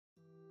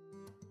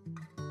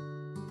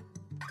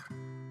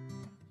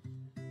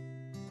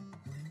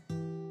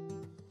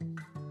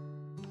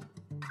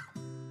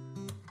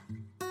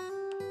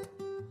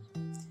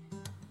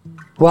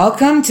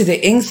Welcome to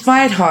the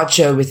Inkspired Heart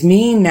Show with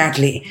me,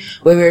 Natalie,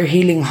 where we're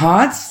healing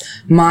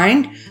hearts,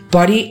 mind,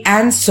 body,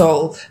 and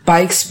soul by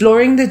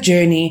exploring the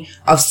journey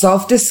of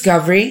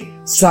self-discovery,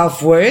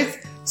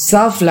 self-worth,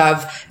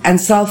 self-love,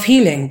 and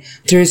self-healing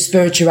through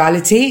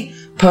spirituality,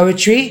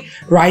 poetry,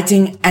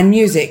 writing, and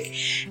music,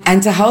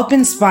 and to help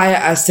inspire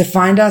us to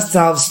find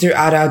ourselves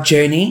throughout our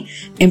journey,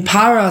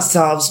 empower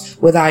ourselves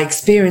with our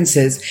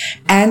experiences,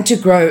 and to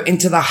grow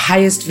into the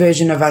highest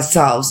version of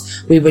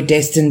ourselves we were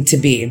destined to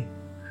be.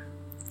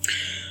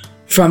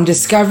 From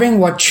discovering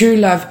what true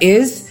love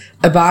is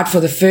about for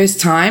the first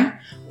time,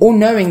 or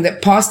knowing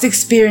that past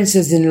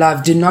experiences in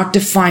love do not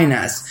define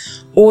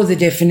us or the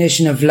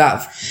definition of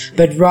love,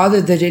 but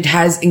rather that it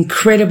has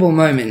incredible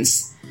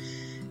moments.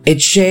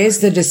 It shares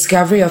the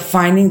discovery of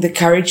finding the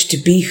courage to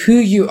be who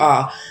you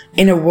are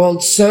in a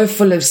world so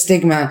full of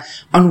stigma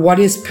on what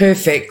is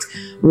perfect,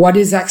 what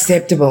is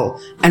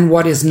acceptable, and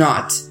what is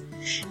not,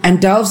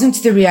 and delves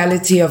into the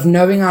reality of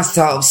knowing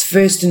ourselves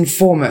first and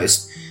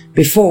foremost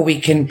before we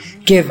can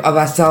give of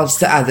ourselves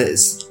to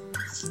others.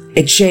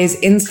 It shares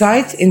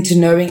insight into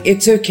knowing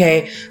it's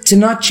okay to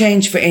not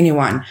change for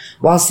anyone,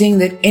 while seeing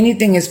that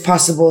anything is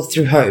possible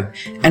through hope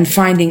and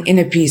finding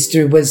inner peace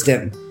through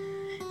wisdom.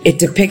 It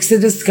depicts the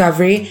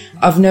discovery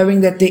of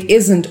knowing that there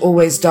isn't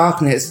always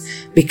darkness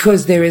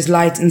because there is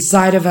light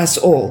inside of us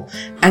all,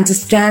 and to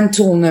stand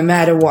tall no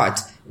matter what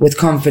with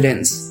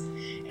confidence.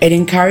 It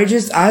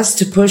encourages us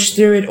to push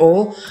through it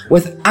all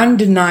with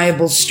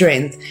undeniable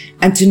strength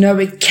and to know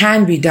it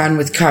can be done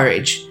with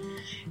courage.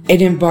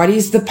 It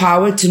embodies the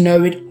power to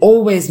know it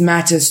always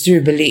matters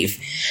through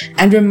belief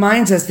and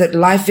reminds us that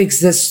life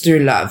exists through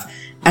love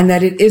and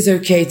that it is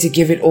okay to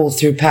give it all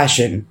through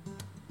passion.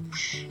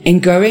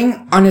 In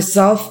going on a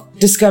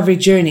self-discovery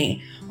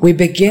journey, we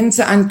begin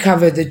to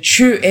uncover the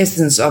true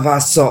essence of our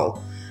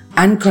soul,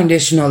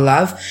 unconditional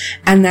love,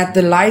 and that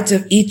the light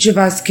of each of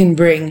us can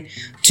bring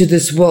to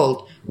this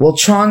world will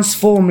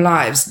transform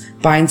lives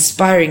by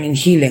inspiring and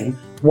healing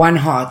one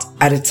heart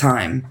at a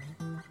time.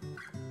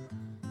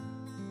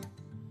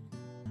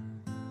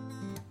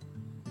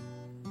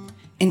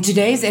 In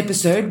today's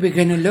episode, we're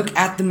going to look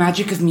at the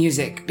magic of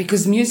music,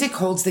 because music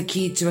holds the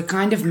key to a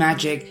kind of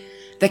magic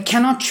that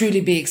cannot truly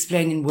be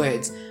explained in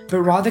words,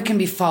 but rather can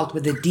be felt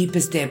with the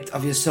deepest depth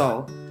of your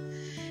soul.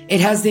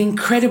 It has the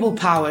incredible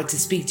power to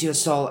speak to your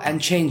soul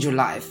and change your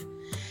life.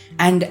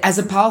 And as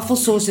a powerful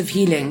source of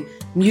healing,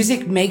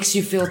 music makes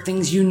you feel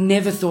things you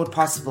never thought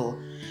possible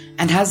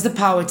and has the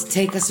power to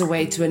take us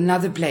away to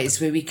another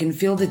place where we can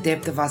feel the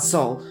depth of our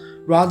soul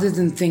rather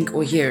than think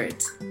or hear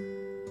it.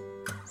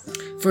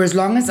 For as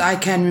long as I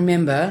can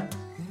remember,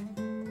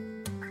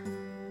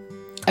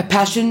 a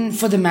passion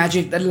for the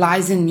magic that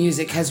lies in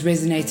music has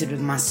resonated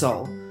with my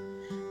soul.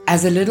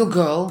 As a little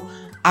girl,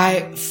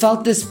 I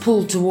felt this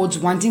pull towards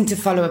wanting to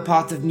follow a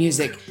path of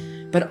music,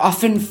 but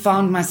often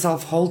found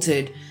myself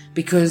halted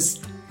because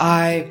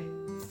I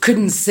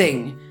couldn't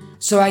sing.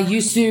 So I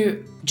used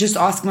to just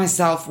ask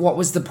myself what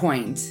was the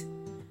point.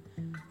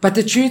 But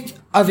the truth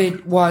of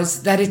it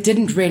was that it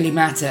didn't really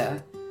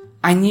matter.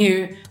 I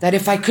knew that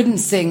if I couldn't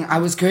sing, I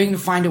was going to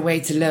find a way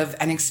to live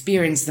and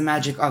experience the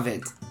magic of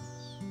it.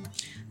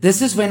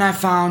 This is when I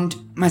found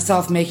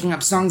myself making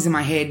up songs in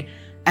my head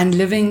and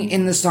living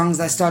in the songs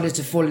I started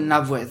to fall in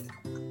love with.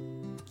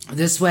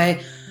 This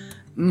way,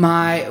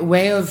 my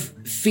way of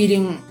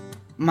feeding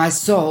my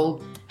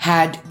soul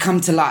had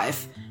come to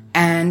life,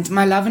 and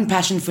my love and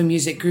passion for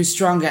music grew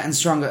stronger and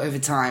stronger over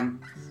time.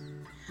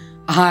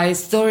 I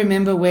still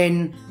remember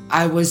when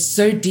I was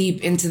so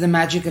deep into the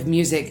magic of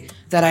music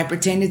that I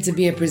pretended to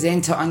be a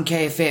presenter on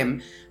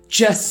KFM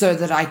just so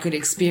that I could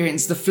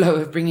experience the flow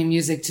of bringing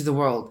music to the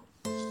world.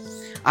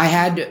 I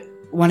had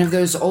one of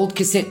those old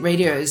cassette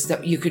radios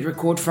that you could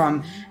record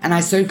from, and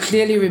I so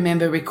clearly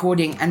remember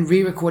recording and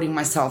re-recording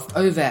myself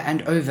over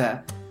and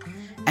over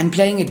and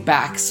playing it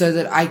back so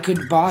that I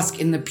could bask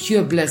in the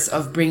pure bliss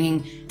of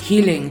bringing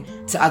healing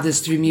to others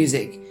through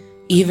music,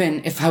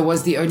 even if I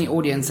was the only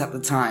audience at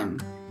the time.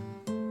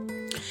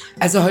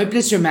 As a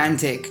hopeless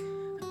romantic,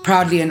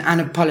 proudly and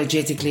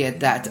unapologetically at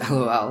that,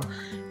 lol,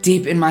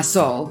 deep in my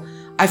soul,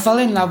 I fell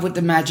in love with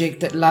the magic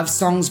that love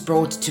songs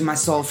brought to my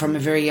soul from a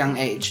very young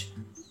age.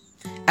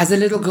 As a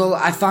little girl,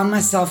 I found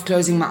myself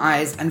closing my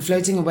eyes and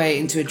floating away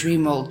into a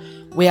dream world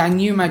where I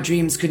knew my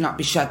dreams could not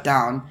be shut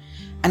down,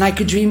 and I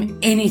could dream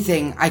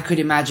anything I could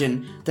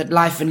imagine that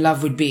life and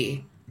love would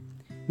be.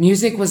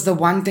 Music was the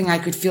one thing I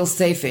could feel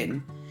safe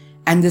in,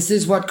 and this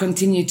is what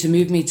continued to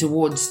move me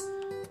towards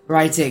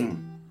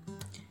writing.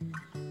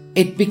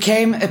 It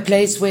became a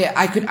place where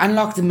I could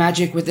unlock the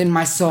magic within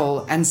my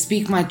soul and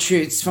speak my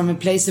truths from a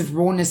place of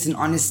rawness and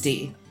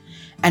honesty.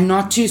 And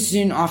not too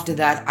soon after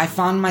that, I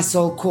found my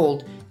soul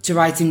called to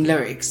writing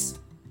lyrics.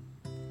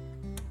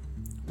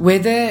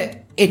 Whether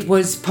it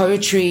was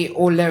poetry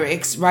or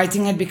lyrics,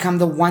 writing had become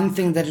the one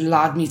thing that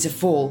allowed me to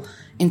fall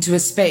into a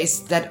space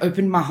that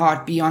opened my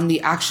heart beyond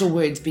the actual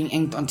words being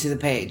inked onto the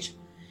page.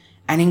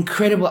 An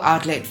incredible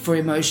outlet for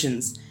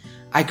emotions.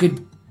 I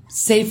could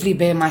safely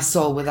bare my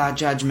soul without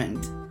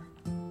judgment.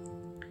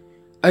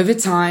 Over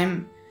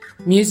time,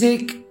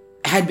 music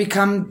had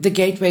become the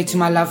gateway to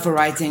my love for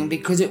writing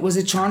because it was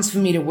a chance for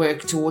me to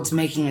work towards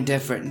making a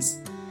difference.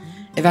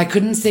 If I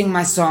couldn't sing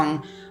my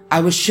song,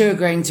 I was sure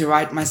going to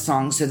write my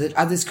song so that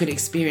others could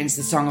experience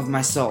the song of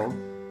my soul.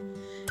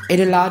 It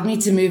allowed me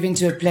to move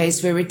into a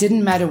place where it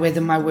didn't matter whether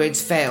my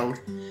words failed,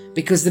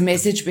 because the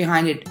message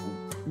behind it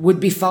would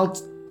be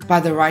felt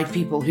by the right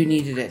people who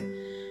needed it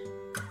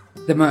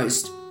the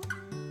most.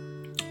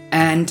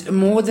 And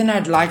more than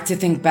I'd like to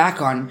think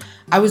back on,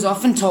 I was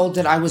often told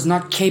that I was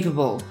not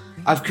capable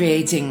of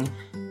creating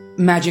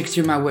magic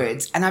through my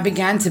words, and I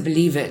began to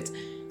believe it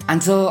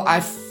until I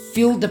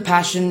fueled the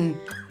passion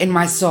in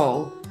my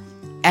soul,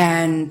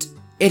 and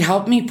it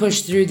helped me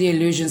push through the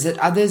illusions that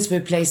others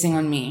were placing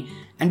on me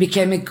and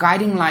became a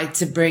guiding light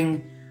to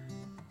bring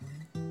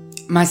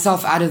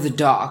myself out of the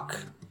dark.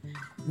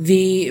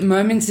 The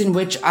moments in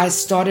which I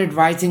started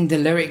writing the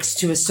lyrics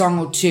to a song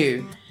or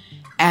two,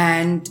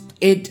 and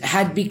it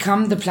had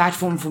become the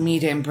platform for me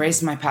to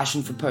embrace my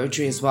passion for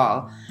poetry as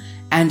well.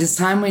 And as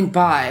time went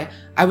by,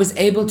 I was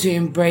able to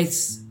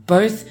embrace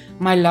both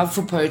my love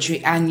for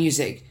poetry and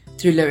music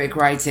through lyric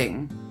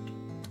writing.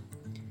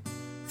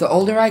 The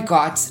older I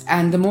got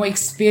and the more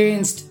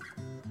experienced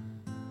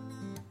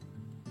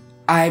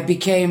I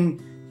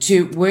became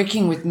to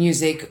working with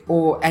music,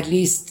 or at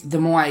least the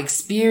more I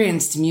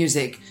experienced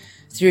music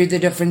through the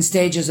different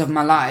stages of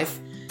my life,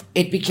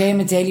 it became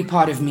a daily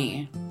part of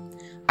me.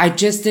 I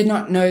just did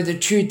not know the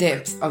true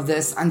depth of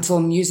this until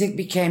music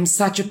became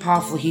such a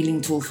powerful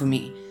healing tool for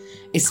me,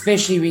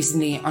 especially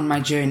recently on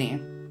my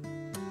journey.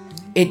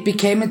 It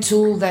became a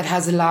tool that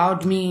has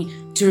allowed me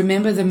to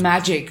remember the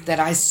magic that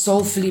I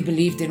soulfully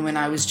believed in when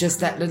I was just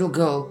that little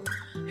girl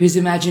whose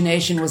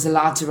imagination was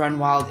allowed to run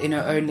wild in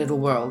her own little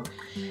world,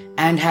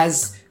 and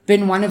has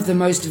been one of the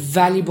most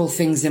valuable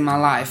things in my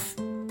life.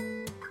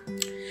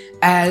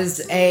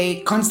 As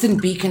a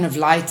constant beacon of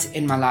light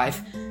in my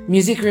life,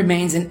 music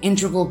remains an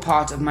integral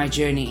part of my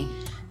journey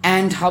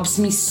and helps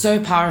me so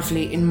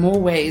powerfully in more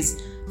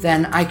ways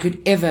than I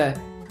could ever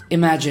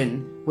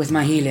imagine with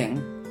my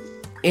healing.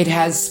 It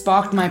has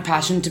sparked my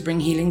passion to bring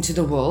healing to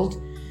the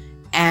world,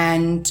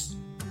 and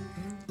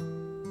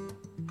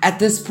at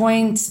this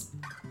point,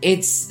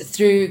 it's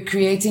through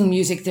creating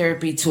music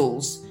therapy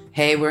tools.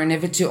 Hey, we're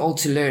never too old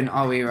to learn,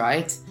 are we,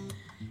 right?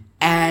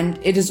 And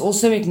it has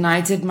also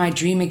ignited my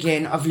dream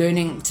again of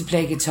learning to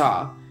play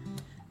guitar.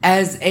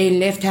 As a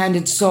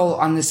left-handed soul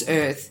on this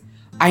earth,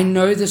 I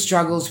know the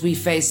struggles we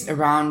face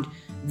around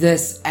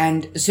this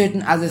and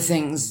certain other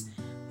things,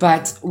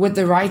 but with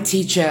the right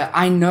teacher,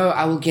 I know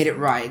I will get it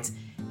right.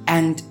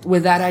 And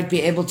with that, I'd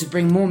be able to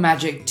bring more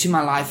magic to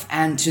my life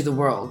and to the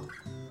world.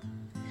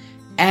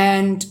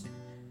 And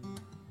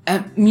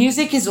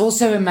music is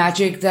also a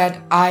magic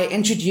that I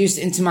introduced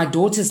into my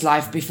daughter's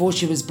life before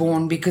she was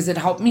born, because it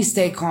helped me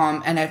stay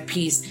calm and at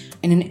peace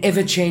in an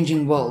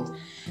ever-changing world.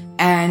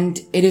 And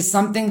it is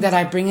something that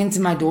I bring into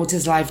my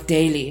daughter's life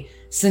daily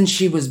since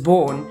she was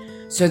born,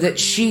 so that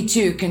she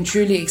too can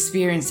truly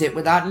experience it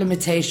without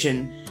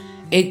limitation.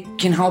 It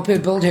can help her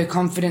build her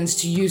confidence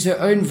to use her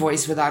own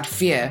voice without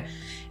fear,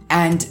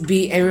 and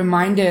be a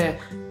reminder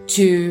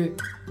to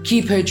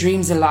keep her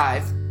dreams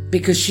alive,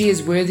 because she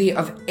is worthy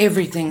of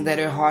everything that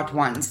her heart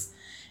wants.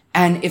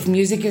 And if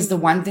music is the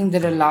one thing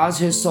that allows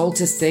her soul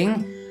to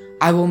sing,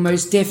 I will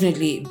most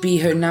definitely be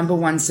her number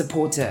one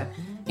supporter,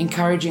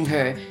 encouraging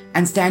her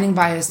and standing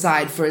by her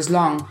side for as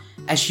long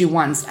as she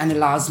wants and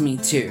allows me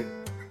to.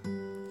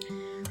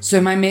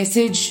 So my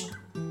message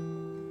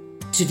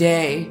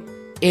today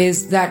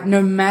is that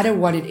no matter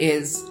what it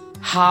is,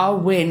 how,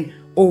 when,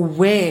 or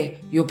where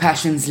your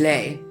passions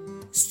lay,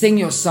 sing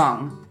your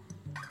song.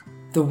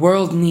 The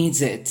world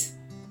needs it.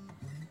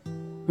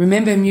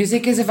 Remember,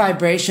 music is a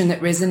vibration that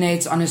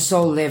resonates on a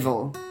soul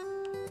level.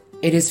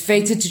 It is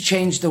fated to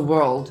change the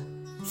world,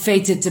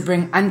 fated to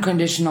bring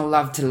unconditional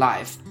love to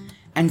life,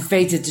 and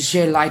fated to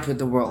share light with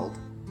the world.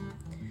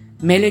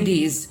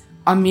 Melodies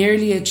are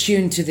merely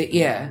attuned to the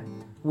ear.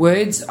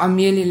 Words are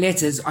merely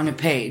letters on a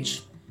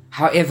page.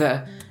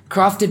 However,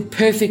 crafted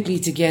perfectly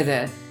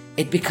together,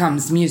 it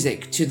becomes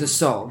music to the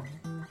soul.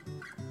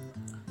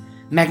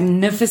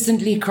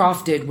 Magnificently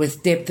crafted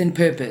with depth and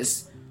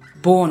purpose,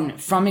 born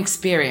from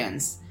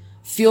experience,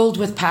 fueled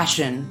with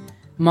passion,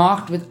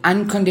 marked with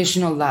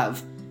unconditional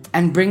love,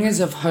 and bringers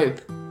of hope,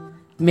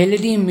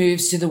 melody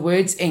moves to the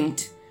words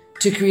inked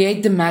to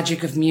create the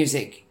magic of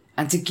music,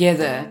 and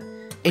together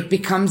it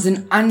becomes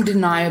an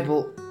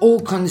undeniable,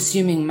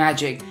 all-consuming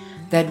magic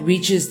that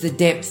reaches the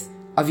depth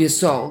of your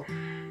soul,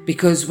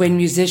 because when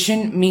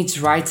musician meets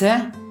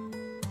writer,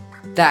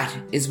 that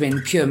is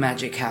when pure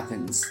magic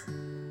happens.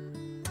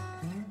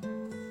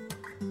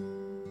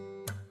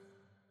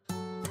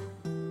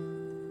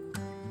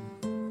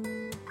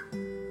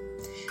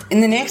 In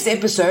the next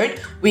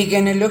episode, we're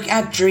going to look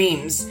at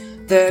dreams,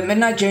 the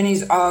midnight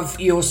journeys of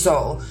your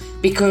soul,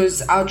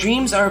 because our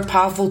dreams are a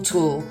powerful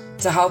tool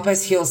to help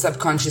us heal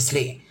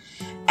subconsciously.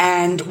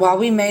 And while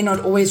we may not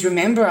always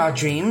remember our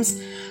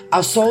dreams,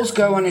 our souls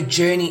go on a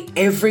journey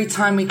every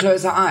time we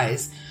close our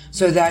eyes,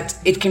 so that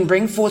it can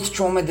bring forth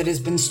trauma that has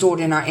been stored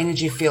in our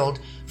energy field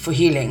for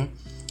healing.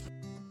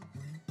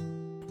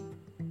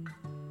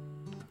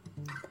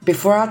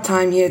 Before our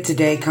time here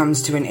today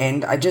comes to an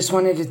end, I just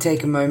wanted to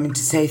take a moment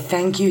to say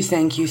thank you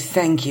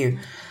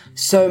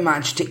so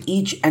much to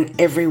each and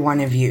every one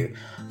of you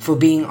for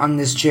being on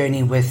this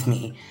journey with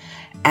me.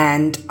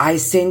 And I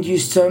send you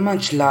so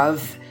much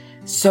love,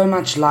 so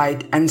much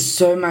light, and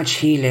so much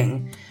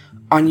healing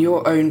on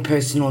your own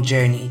personal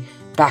journey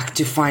back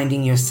to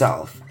finding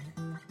yourself.